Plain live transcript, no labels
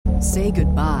Say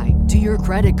goodbye to your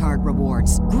credit card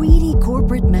rewards. Greedy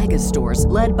corporate mega stores,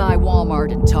 led by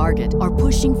Walmart and Target, are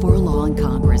pushing for a law in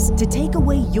Congress to take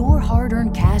away your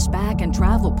hard-earned cash back and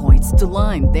travel points to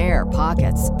line their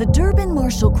pockets. The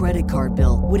Durbin-Marshall credit card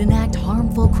bill would enact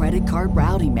harmful credit card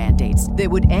routing mandates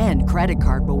that would end credit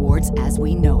card rewards as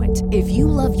we know it. If you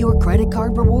love your credit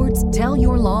card rewards, tell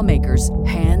your lawmakers,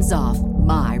 hands off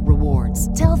my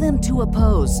rewards. Tell them to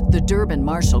oppose the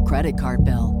Durbin-Marshall credit card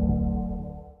bill.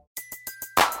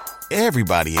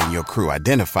 Everybody in your crew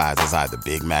identifies as either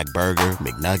Big Mac Burger,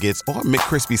 McNuggets, or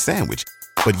McCrispy Sandwich.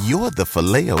 But you're the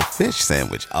Filet-O-Fish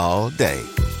Sandwich all day.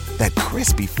 That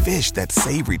crispy fish, that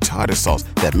savory tartar sauce,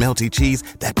 that melty cheese,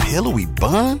 that pillowy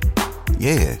bun.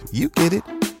 Yeah, you get it.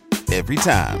 Every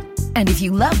time. And if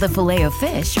you love the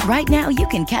Filet-O-Fish, right now you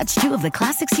can catch two of the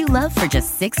classics you love for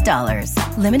just $6.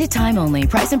 Limited time only.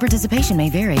 Price and participation may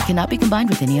vary. Cannot be combined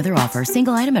with any other offer.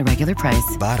 Single item at regular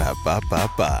price.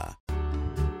 Ba-da-ba-ba-ba.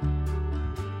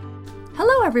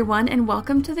 Hello, everyone, and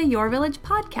welcome to the Your Village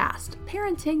podcast,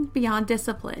 Parenting Beyond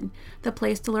Discipline, the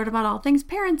place to learn about all things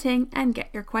parenting and get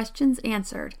your questions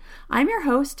answered. I'm your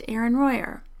host, Erin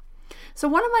Royer. So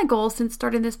one of my goals since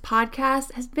starting this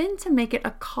podcast has been to make it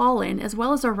a call-in as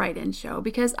well as a write-in show,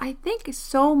 because I think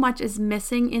so much is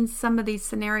missing in some of these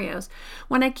scenarios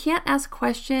when I can't ask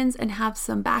questions and have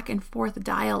some back and forth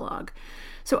dialogue.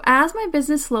 So as my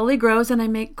business slowly grows and I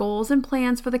make goals and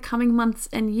plans for the coming months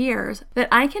and years that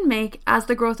I can make as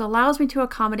the growth allows me to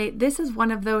accommodate, this is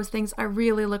one of those things I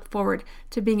really look forward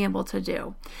to being able to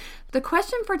do. The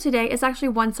question for today is actually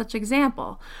one such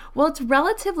example. Well, it's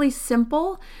relatively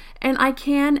simple, and I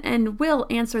can and will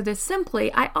answer this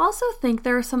simply. I also think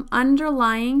there are some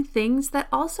underlying things that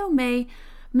also may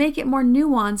make it more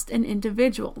nuanced and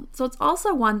individual. So it's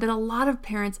also one that a lot of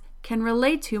parents can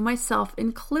relate to, myself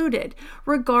included,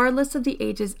 regardless of the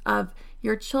ages of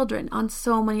your children on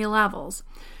so many levels.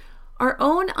 Our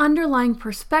own underlying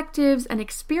perspectives and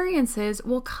experiences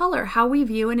will color how we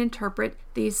view and interpret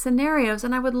these scenarios,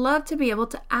 and I would love to be able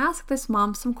to ask this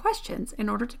mom some questions in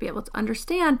order to be able to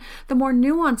understand the more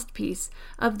nuanced piece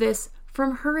of this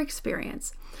from her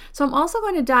experience. So I'm also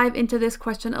going to dive into this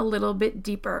question a little bit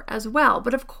deeper as well.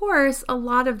 But of course, a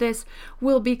lot of this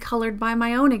will be colored by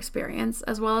my own experience,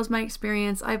 as well as my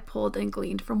experience I've pulled and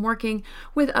gleaned from working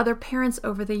with other parents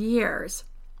over the years.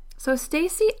 So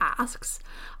Stacy asks,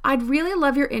 I'd really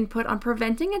love your input on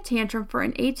preventing a tantrum for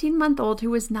an 18-month-old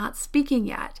who is not speaking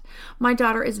yet. My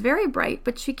daughter is very bright,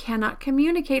 but she cannot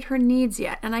communicate her needs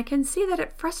yet, and I can see that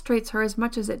it frustrates her as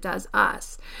much as it does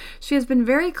us. She has been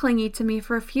very clingy to me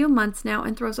for a few months now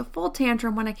and throws a full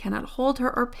tantrum when I cannot hold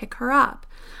her or pick her up.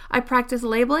 I practice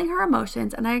labeling her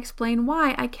emotions, and I explain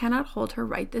why I cannot hold her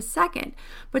right this second,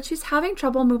 but she's having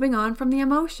trouble moving on from the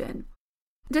emotion.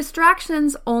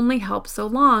 Distractions only help so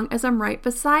long as I'm right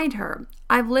beside her.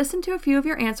 I've listened to a few of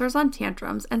your answers on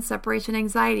tantrums and separation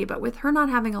anxiety, but with her not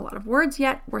having a lot of words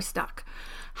yet, we're stuck.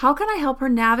 How can I help her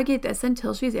navigate this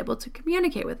until she's able to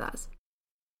communicate with us?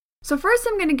 So first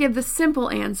I'm going to give the simple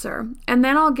answer, and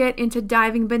then I'll get into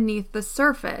diving beneath the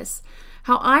surface.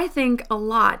 How I think a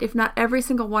lot, if not every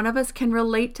single one of us, can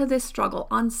relate to this struggle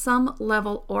on some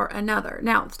level or another.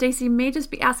 Now, Stacy may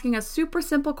just be asking a super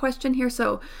simple question here,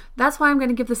 so that's why I'm going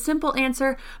to give the simple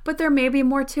answer, but there may be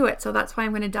more to it, so that's why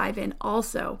I'm going to dive in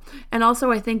also. And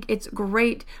also, I think it's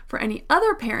great for any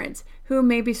other parents who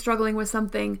may be struggling with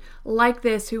something like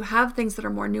this, who have things that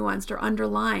are more nuanced or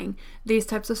underlying these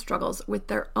types of struggles with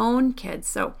their own kids.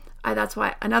 So that's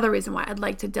why another reason why I'd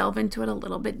like to delve into it a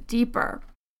little bit deeper.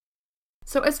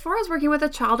 So as far as working with a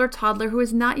child or toddler who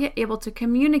is not yet able to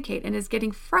communicate and is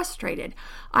getting frustrated,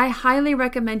 I highly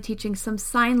recommend teaching some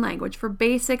sign language for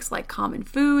basics like common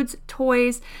foods,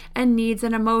 toys, and needs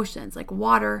and emotions like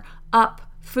water,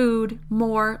 up, food,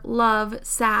 more, love,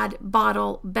 sad,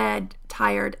 bottle, bed,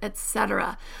 tired,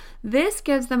 etc. This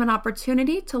gives them an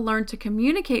opportunity to learn to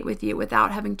communicate with you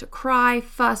without having to cry,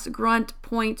 fuss, grunt,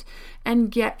 point,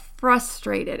 and get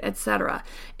frustrated, etc.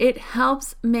 It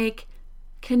helps make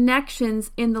connections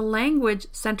in the language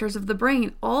centers of the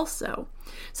brain also.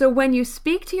 So when you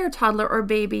speak to your toddler or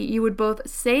baby, you would both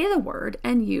say the word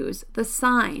and use the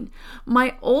sign.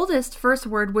 My oldest first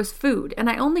word was food, and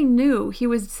I only knew he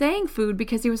was saying food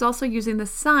because he was also using the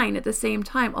sign at the same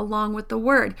time along with the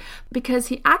word, because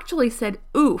he actually said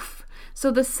oof.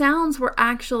 So the sounds were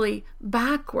actually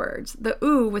backwards, the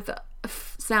oo with the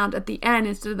f sound at the end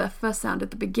instead of the f sound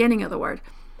at the beginning of the word.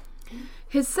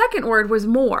 His second word was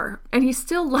more, and he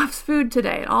still loves food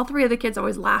today. And all three of the kids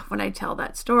always laugh when I tell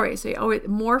that story. So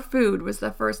more food was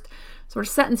the first sort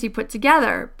of sentence he put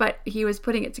together, but he was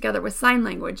putting it together with sign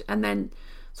language and then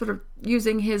sort of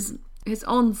using his his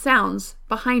own sounds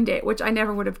behind it, which I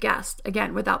never would have guessed,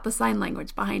 again, without the sign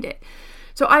language behind it.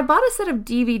 So I bought a set of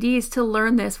DVDs to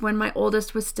learn this when my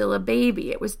oldest was still a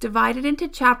baby. It was divided into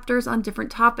chapters on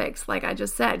different topics, like I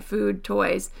just said, food,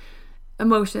 toys,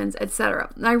 emotions,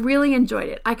 etc. And I really enjoyed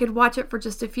it. I could watch it for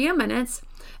just a few minutes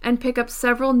and pick up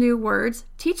several new words,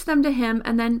 teach them to him,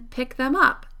 and then pick them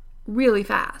up really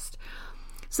fast.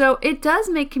 So it does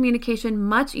make communication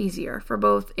much easier for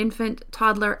both infant,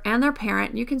 toddler, and their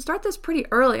parent. You can start this pretty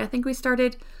early. I think we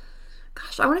started,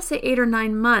 I want to say 8 or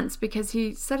 9 months, because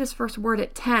he said his first word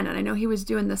at 10, and I know he was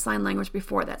doing the sign language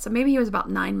before that. So maybe he was about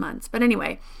 9 months. But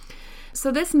anyway, so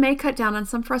this may cut down on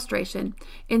some frustration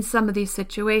in some of these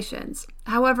situations.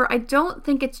 However, I don't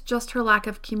think it's just her lack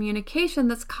of communication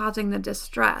that's causing the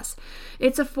distress.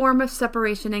 It's a form of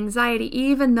separation anxiety,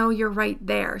 even though you're right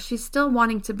there. She's still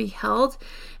wanting to be held,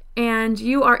 and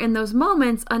you are in those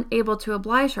moments unable to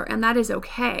oblige her, and that is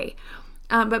okay.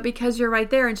 But because you're right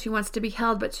there and she wants to be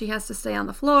held, but she has to stay on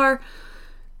the floor,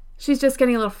 she's just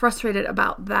getting a little frustrated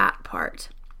about that part.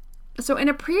 So in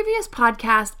a previous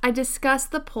podcast, I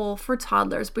discussed the pull for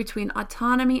toddlers between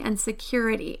autonomy and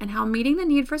security, and how meeting the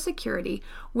need for security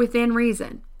within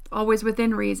reason, always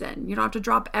within reason. You don't have to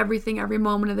drop everything every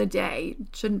moment of the day. You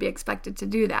shouldn't be expected to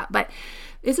do that. But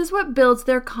this is what builds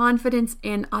their confidence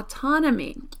in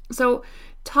autonomy. So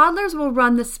toddlers will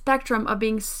run the spectrum of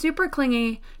being super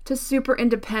clingy to super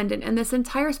independent, and this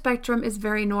entire spectrum is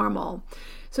very normal.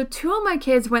 So 2 of my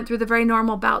kids went through the very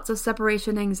normal bouts of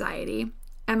separation anxiety.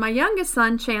 And my youngest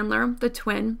son, Chandler, the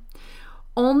twin,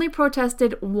 only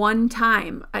protested 1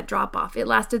 time at drop-off. It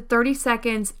lasted 30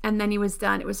 seconds and then he was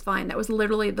done. It was fine. That was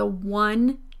literally the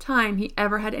 1 time he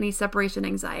ever had any separation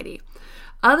anxiety.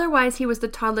 Otherwise, he was the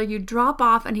toddler you'd drop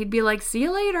off and he'd be like, "See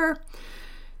you later."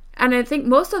 And I think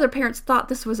most other parents thought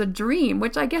this was a dream,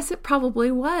 which I guess it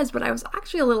probably was, but I was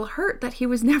actually a little hurt that he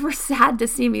was never sad to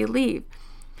see me leave.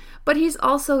 But he's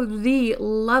also the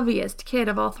loveliest kid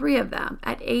of all 3 of them.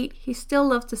 At 8, he still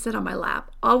loves to sit on my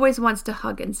lap, always wants to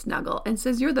hug and snuggle, and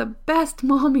says, "You're the best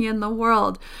mommy in the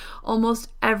world," almost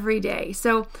every day.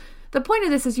 So the point of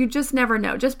this is you just never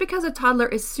know. Just because a toddler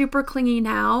is super clingy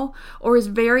now or is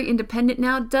very independent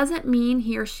now doesn't mean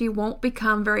he or she won't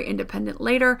become very independent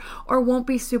later, or won't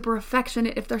be super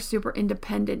affectionate if they're super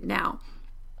independent now.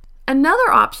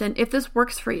 Another option, if this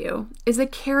works for you, is a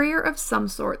carrier of some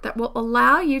sort that will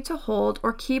allow you to hold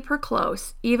or keep her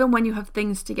close even when you have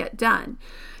things to get done.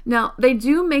 Now, they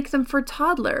do make them for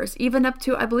toddlers, even up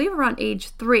to, I believe, around age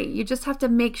 3. You just have to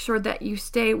make sure that you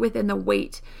stay within the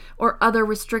weight or other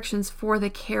restrictions for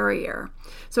the carrier.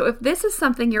 So if this is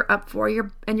something you're up for,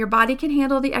 and your body can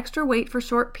handle the extra weight for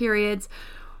short periods,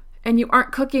 and you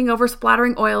aren't cooking over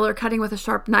splattering oil or cutting with a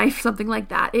sharp knife, something like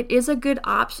that, it is a good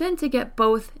option to get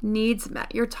both needs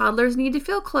met. Your toddler's need to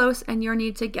feel close and your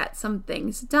need to get some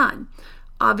things done.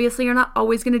 Obviously, you're not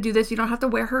always going to do this. You don't have to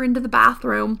wear her into the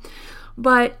bathroom,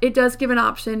 but it does give an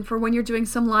option for when you're doing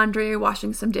some laundry,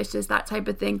 washing some dishes, that type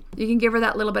of thing. You can give her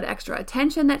that little bit extra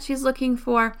attention that she's looking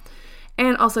for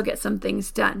and also get some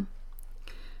things done.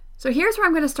 So here's where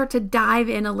I'm going to start to dive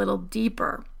in a little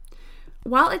deeper.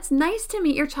 While it's nice to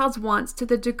meet your child's wants to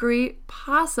the degree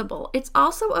possible, it's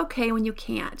also okay when you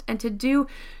can't, and to do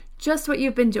just what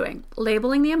you've been doing,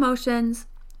 labeling the emotions,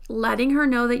 letting her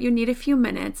know that you need a few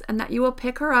minutes and that you will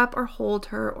pick her up or hold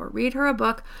her or read her a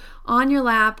book on your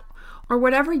lap, or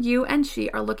whatever you and she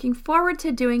are looking forward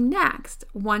to doing next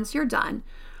once you're done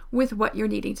with what you're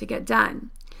needing to get done.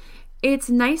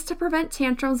 It's nice to prevent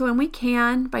tantrums when we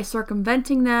can by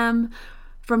circumventing them,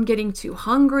 from getting too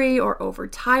hungry or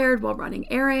overtired while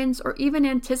running errands, or even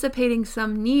anticipating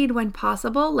some need when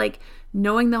possible, like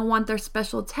knowing they'll want their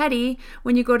special teddy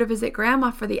when you go to visit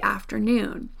grandma for the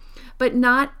afternoon. But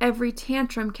not every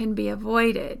tantrum can be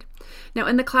avoided. Now,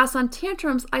 in the class on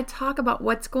tantrums, I talk about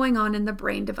what's going on in the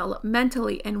brain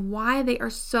developmentally and why they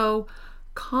are so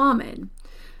common.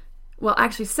 Well,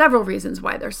 actually, several reasons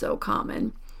why they're so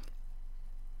common.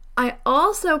 I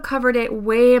also covered it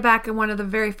way back in one of the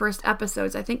very first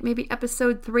episodes. I think maybe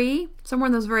episode 3, somewhere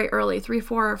in those very early, 3,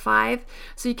 4, or 5.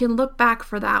 So you can look back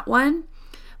for that one.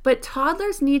 But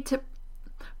toddlers need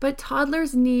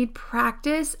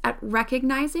practice at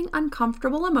recognizing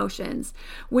uncomfortable emotions,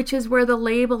 which is where the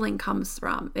labeling comes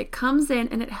from. It comes in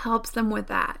and it helps them with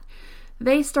that.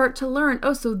 They start to learn,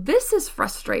 oh, so this is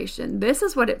frustration. This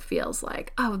is what it feels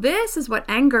like. Oh, this is what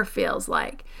anger feels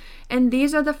like. And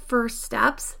these are the first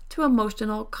steps to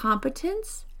emotional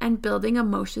competence and building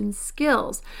emotion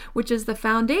skills, which is the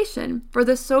foundation for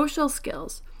the social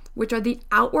skills, which are the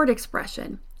outward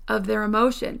expression of their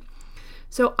emotion.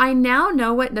 So I now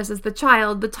know what, this is the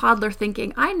child, the toddler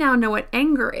thinking, I now know what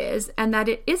anger is and that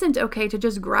it isn't okay to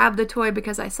just grab the toy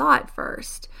because I saw it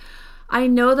first. I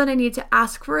know that I need to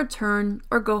ask for a turn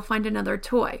or go find another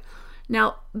toy.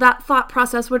 Now, that thought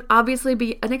process would obviously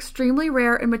be an extremely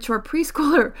rare and mature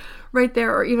preschooler right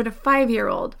there, or even a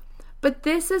 5-year-old. But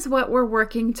this is what we're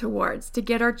working towards, to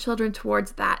get our children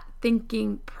towards that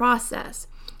thinking process.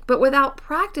 But without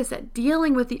practice at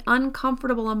dealing with the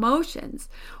uncomfortable emotions,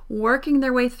 working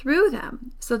their way through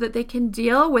them so that they can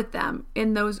deal with them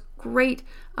in those great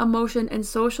emotion and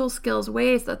social skills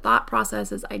ways, the thought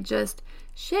processes I just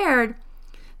shared,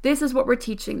 this is what we're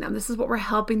teaching them. This is what we're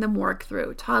helping them work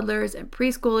through. Toddlers and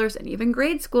preschoolers and even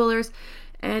grade schoolers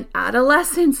and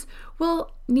adolescents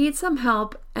will need some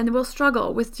help and will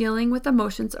struggle with dealing with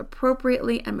emotions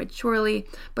appropriately and maturely,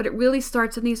 but it really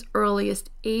starts in these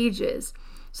earliest ages,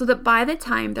 so that by the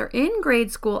time they're in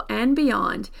grade school and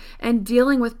beyond and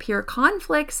dealing with peer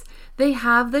conflicts, they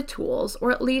have the tools,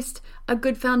 or at least a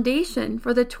good foundation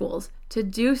for the tools to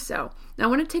do so. Now, I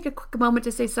want to take a quick moment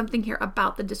to say something here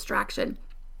about the distraction.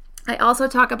 I also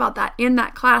talk about that in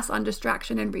that class on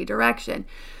distraction and redirection.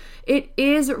 It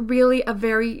is really a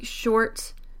very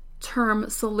short-term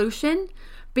solution,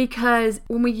 because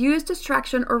when we use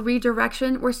distraction or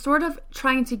redirection, we're sort of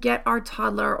trying to get our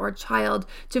toddler or child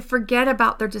to forget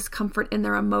about their discomfort and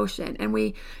their emotion. And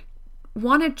we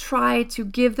want to try to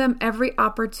give them every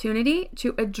opportunity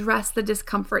to address the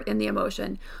discomfort in the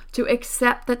emotion, to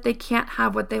accept that they can't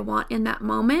have what they want in that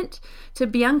moment, to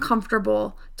be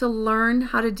uncomfortable, to learn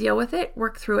how to deal with it,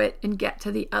 work through it, and get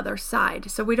to the other side.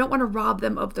 So we don't want to rob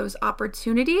them of those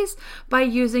opportunities by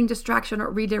using distraction or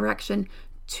redirection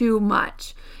too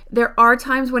much. There are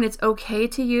times when it's okay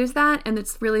to use that and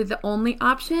it's really the only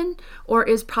option, or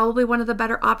is probably one of the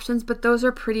better options, but those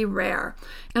are pretty rare.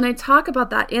 And I talk about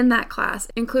that in that class,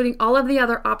 including all of the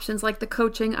other options like the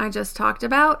coaching I just talked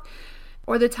about,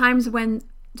 or the times when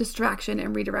distraction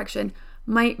and redirection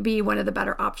might be one of the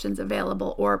better options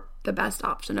available or the best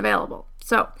option available.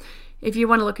 So if you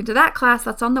want to look into that class,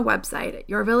 that's on the website at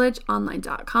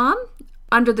yourvillageonline.com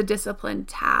under the discipline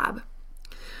tab.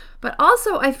 But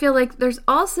also, I feel like there's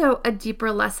also a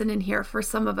deeper lesson in here for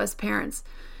some of us parents.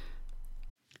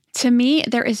 To me,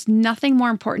 there is nothing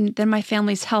more important than my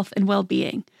family's health and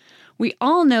well-being. We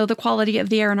all know the quality of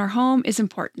the air in our home is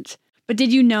important. But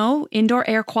did you know indoor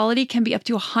air quality can be up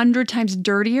to 100 times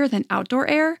dirtier than outdoor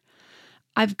air?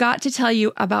 I've got to tell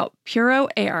you about Puro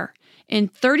Air. In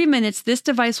 30 minutes, this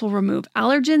device will remove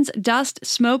allergens, dust,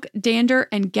 smoke, dander,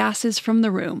 and gases from the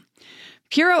room.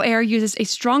 Puro Air uses a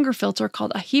stronger filter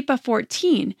called a HEPA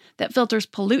 14 that filters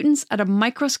pollutants at a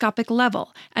microscopic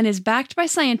level and is backed by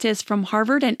scientists from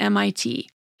Harvard and MIT.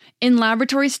 In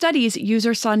laboratory studies,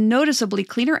 users saw noticeably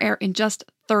cleaner air in just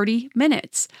 30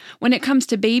 minutes. When it comes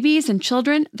to babies and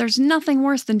children, there's nothing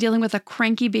worse than dealing with a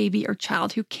cranky baby or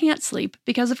child who can't sleep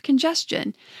because of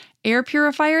congestion. Air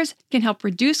purifiers can help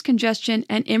reduce congestion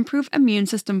and improve immune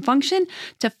system function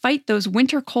to fight those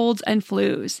winter colds and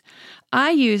flus.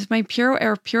 I use my Puro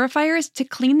Air purifiers to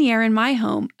clean the air in my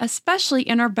home, especially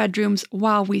in our bedrooms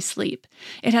while we sleep.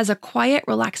 It has a quiet,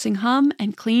 relaxing hum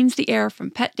and cleans the air from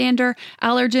pet dander,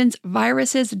 allergens,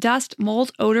 viruses, dust,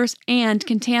 mold, odors, and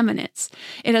contaminants.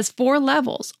 It has 4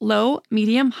 levels: low,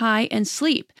 medium, high, and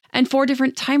sleep, and 4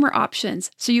 different timer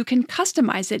options so you can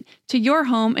customize it to your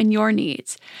home and your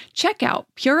needs. Check out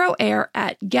Puro Air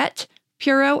at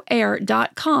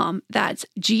getpuroair.com. That's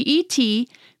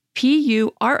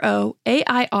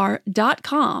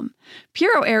GETPUROAIR.com.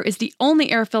 Puro Air is the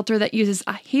only air filter that uses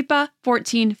a HEPA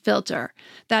 14 filter.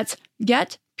 That's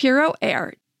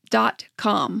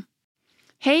getpuroair.com.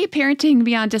 Hey, Parenting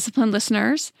Beyond Discipline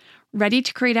listeners. Ready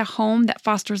to create a home that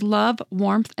fosters love,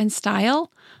 warmth, and style?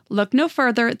 Look no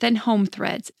further than Home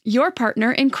Threads, your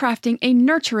partner in crafting a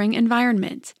nurturing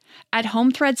environment. At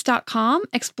homethreads.com,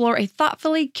 explore a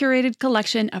thoughtfully curated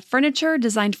collection of furniture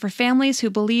designed for families who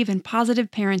believe in positive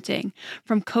parenting.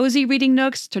 From cozy reading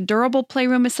nooks to durable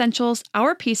playroom essentials,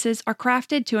 our pieces are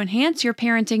crafted to enhance your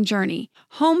parenting journey.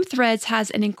 Home Threads has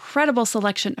an incredible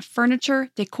selection of furniture,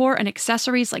 decor, and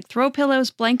accessories like throw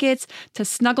pillows, blankets, to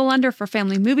snuggle under for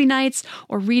family movie nights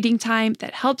or reading time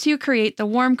that helps you create the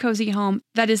warm, cozy home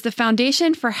that is the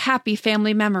foundation for happy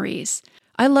family memories.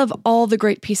 I love all the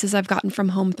great pieces I've gotten from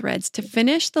Home Threads to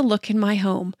finish the look in my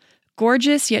home.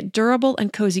 Gorgeous yet durable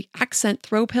and cozy accent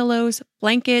throw pillows,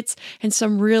 blankets, and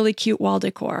some really cute wall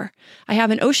decor. I have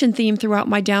an ocean theme throughout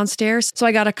my downstairs, so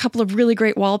I got a couple of really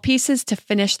great wall pieces to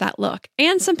finish that look,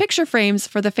 and some picture frames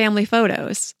for the family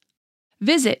photos.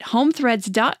 Visit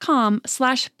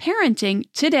homethreads.com/parenting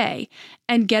today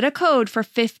and get a code for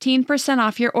 15%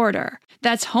 off your order.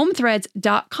 That's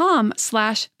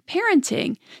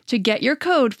homethreads.com/parenting to get your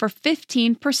code for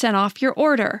 15% off your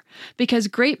order, because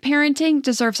great parenting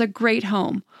deserves a great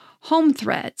home. Home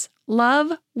Threads.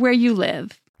 Love where you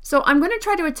live. So I'm going to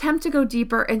try to attempt to go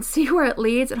deeper and see where it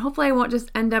leads, and hopefully I won't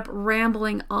just end up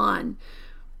rambling on.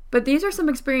 But these are some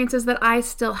experiences that I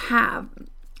still have.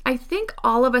 I think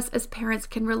all of us as parents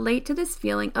can relate to this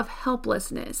feeling of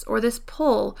helplessness or this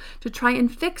pull to try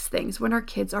and fix things when our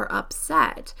kids are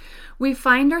upset. We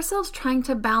find ourselves trying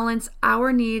to balance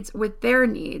our needs with their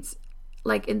needs.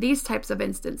 Like in these types of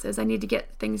instances, I need to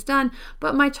get things done,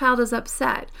 but my child is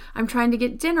upset. I'm trying to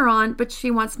get dinner on, but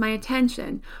she wants my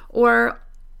attention. Or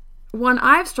one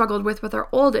I've struggled with our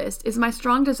oldest is my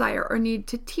strong desire or need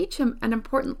to teach him an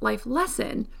important life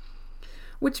lesson,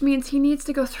 which means he needs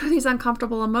to go through these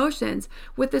uncomfortable emotions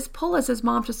with this pull as his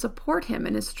mom to support him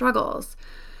in his struggles.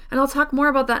 And I'll talk more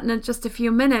about that in just a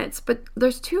few minutes, but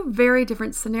there's two very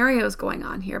different scenarios going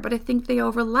on here, but I think they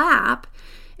overlap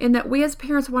in that we as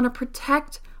parents want to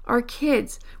protect our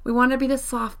kids. We want to be the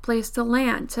soft place to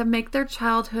land, to make their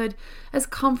childhood as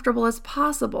comfortable as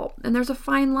possible. And there's a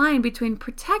fine line between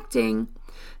protecting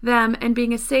them and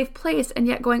being a safe place and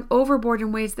yet going overboard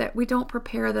in ways that we don't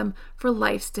prepare them for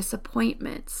life's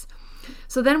disappointments.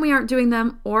 So then we aren't doing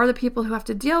them or the people who have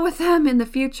to deal with them in the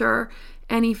future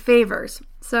any favors.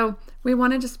 So we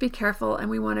want to just be careful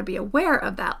and we want to be aware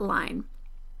of that line.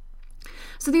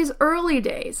 So these early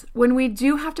days, when we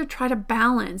do have to try to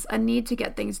balance a need to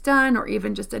get things done or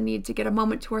even just a need to get a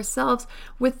moment to ourselves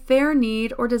with their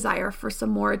need or desire for some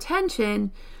more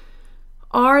attention,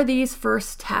 are these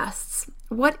first tests.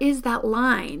 What is that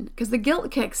line? Because the guilt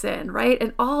kicks in, right?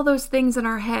 And all those things in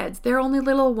our heads, they're only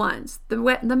little ones. The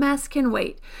mess can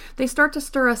wait. They start to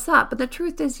stir us up. But the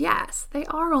truth is, yes, they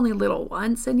are only little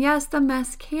ones. And yes, the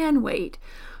mess can wait.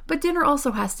 But dinner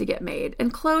also has to get made,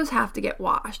 and clothes have to get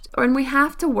washed, and we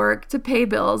have to work to pay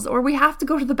bills, or we have to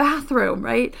go to the bathroom,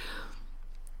 right?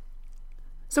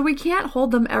 So we can't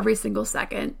hold them every single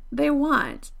second they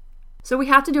want. So we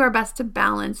have to do our best to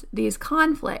balance these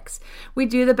conflicts. We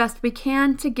do the best we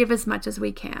can to give as much as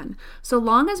we can. So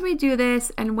long as we do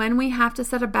this, and when we have to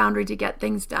set a boundary to get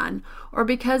things done, or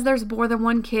because there's more than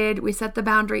one kid, we set the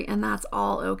boundary and that's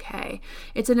all okay.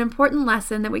 It's an important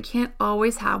lesson that we can't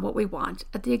always have what we want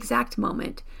at the exact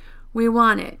moment we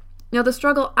want it. Now, the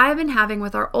struggle I've been having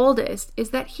with our oldest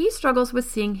is that he struggles with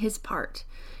seeing his part,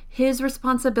 his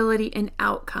responsibility and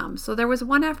outcome. So there was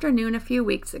one afternoon a few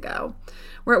weeks ago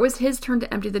where it was his turn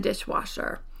to empty the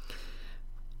dishwasher.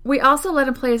 We also let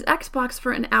him play his Xbox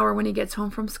for an hour when he gets home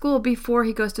from school before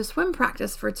he goes to swim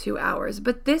practice for 2 hours.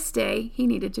 But this day, he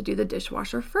needed to do the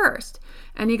dishwasher first.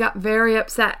 And he got very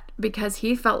upset because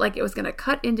he felt like it was going to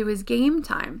cut into his game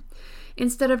time.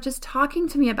 Instead of just talking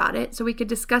to me about it so we could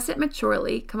discuss it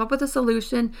maturely, come up with a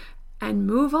solution, and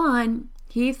move on,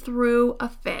 he threw a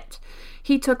fit.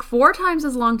 He took 4 times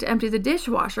as long to empty the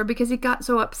dishwasher because he got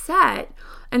so upset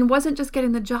and wasn't just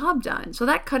getting the job done. So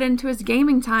that cut into his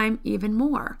gaming time even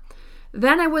more.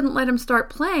 Then I wouldn't let him start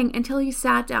playing until he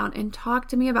sat down and talked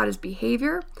to me about his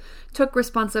behavior, took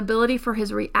responsibility for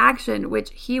his reaction,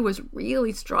 which he was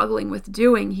really struggling with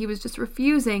doing. He was just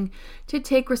refusing to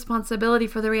take responsibility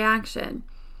for the reaction.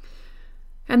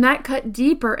 And that cut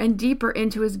deeper and deeper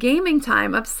into his gaming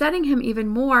time, upsetting him even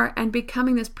more and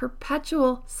becoming this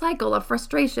perpetual cycle of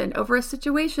frustration over a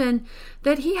situation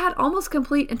that he had almost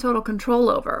complete and total control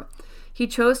over. He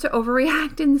chose to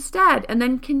overreact instead and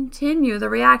then continue the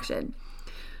reaction.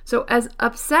 So as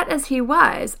upset as he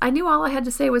was, I knew all I had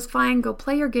to say was, fine, go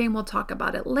play your game, we'll talk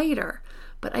about it later.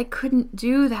 But I couldn't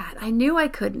do that. I knew I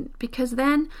couldn't, because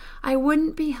then I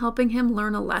wouldn't be helping him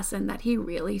learn a lesson that he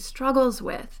really struggles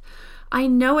with. I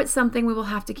know it's something we will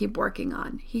have to keep working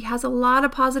on. He has a lot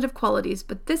of positive qualities,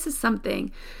 but this is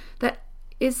something that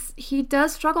he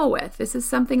does struggle with. This is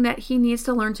something that he needs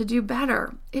to learn to do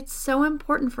better. It's so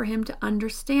important for him to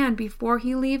understand before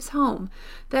he leaves home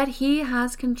that he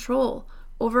has control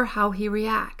over how he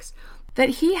reacts, that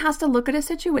he has to look at a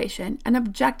situation and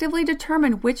objectively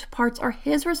determine which parts are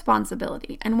his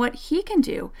responsibility and what he can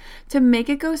do to make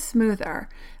it go smoother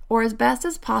or as best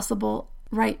as possible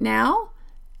right now.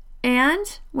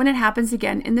 And when it happens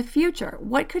again in the future,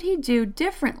 what could he do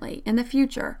differently in the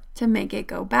future to make it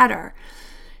go better?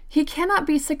 He cannot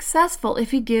be successful if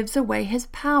he gives away his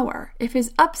power, if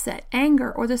his upset,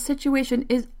 anger, or the situation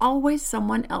is always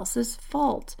someone else's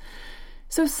fault.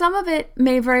 So some of it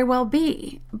may very well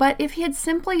be, but if he had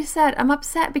simply said, I'm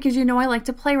upset because I like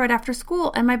to play right after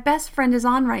school and my best friend is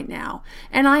on right now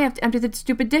and I have to empty the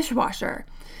stupid dishwasher,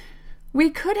 We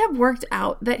could have worked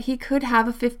out that he could have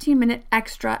a 15-minute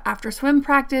extra after swim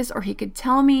practice, or he could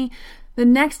tell me the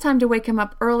next time to wake him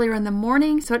up earlier in the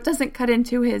morning so it doesn't cut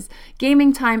into his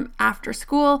gaming time after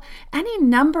school, any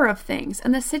number of things,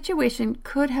 and the situation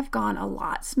could have gone a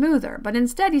lot smoother. But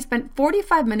instead, he spent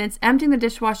 45 minutes emptying the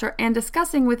dishwasher and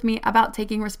discussing with me about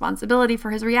taking responsibility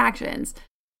for his reactions.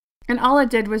 And all it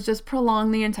did was just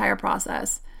prolong the entire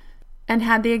process and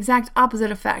had the exact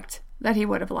opposite effect that he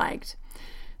would have liked.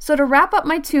 So to wrap up,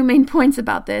 my two main points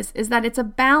about this is that it's a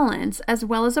balance as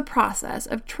well as a process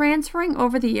of transferring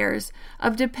over the years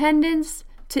of dependence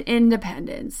to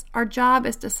independence. Our job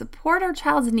is to support our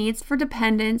child's needs for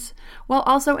dependence while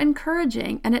also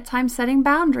encouraging and at times setting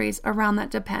boundaries around that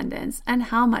dependence and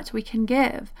how much we can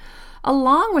give.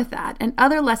 Along with that, and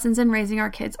other lessons in raising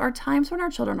our kids are times when our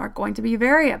children are going to be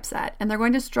very upset and they're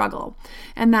going to struggle.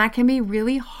 And that can be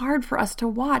really hard for us to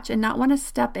watch and not want to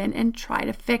step in and try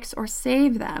to fix or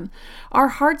save them. Our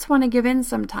hearts want to give in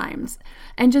sometimes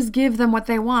and just give them what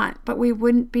they want, but we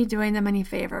wouldn't be doing them any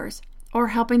favors or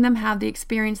helping them have the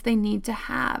experience they need to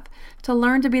have to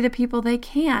learn to be the people they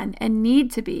can and need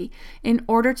to be in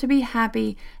order to be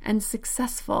happy and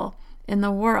successful in the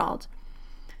world.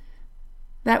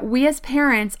 That we as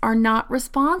parents are not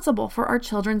responsible for our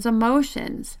children's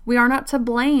emotions. We are not to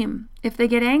blame if they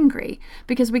get angry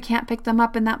because we can't pick them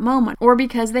up in that moment or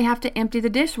because they have to empty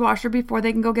the dishwasher before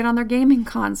they can go get on their gaming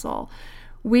console.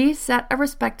 We set a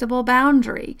respectable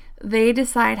boundary. They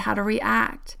decide how to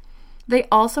react. They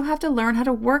also have to learn how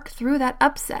to work through that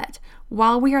upset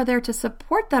while we are there to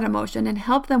support that emotion and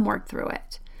help them work through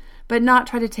it, but not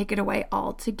try to take it away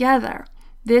altogether.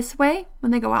 This way,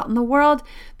 when they go out in the world,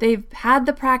 they've had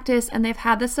the practice and they've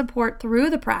had the support through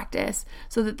the practice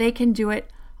so that they can do it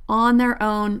on their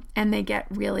own and they get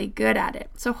really good at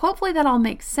it. So hopefully that all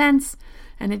makes sense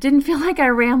and it didn't feel like I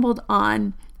rambled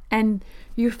on and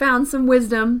you found some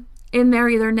wisdom in there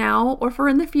either now or for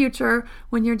in the future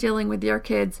when you're dealing with your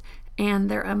kids and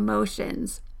their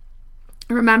emotions.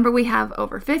 Remember, we have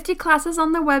over 50 classes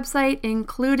on the website,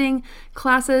 including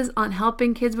classes on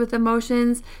helping kids with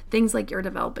emotions, things like your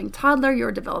developing toddler,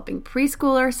 your developing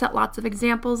preschooler, set lots of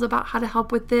examples about how to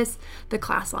help with this, the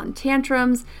class on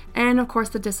tantrums, and of course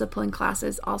the discipline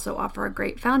classes also offer a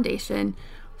great foundation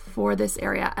for this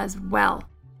area as well.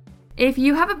 If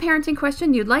you have a parenting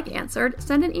question you'd like answered,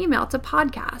 send an email to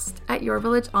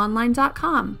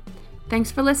podcast@yourvillageonline.com.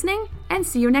 Thanks for listening and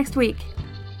see you next week.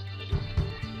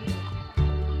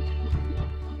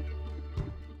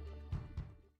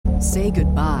 Say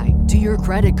goodbye to your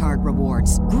credit card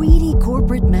rewards. Greedy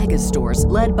corporate mega stores,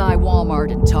 led by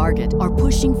Walmart and Target, are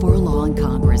pushing for a law in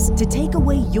Congress to take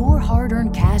away your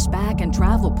hard-earned cash back and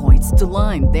travel points to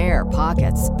line their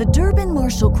pockets. The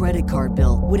Durbin-Marshall credit card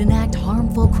bill would enact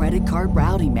harmful credit card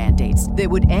routing mandates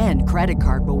that would end credit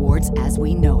card rewards as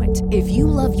we know it. If you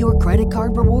love your credit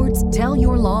card rewards, tell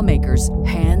your lawmakers,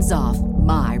 hands off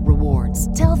my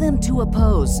rewards. Tell them to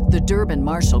oppose the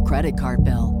Durbin-Marshall credit card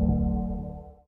bill.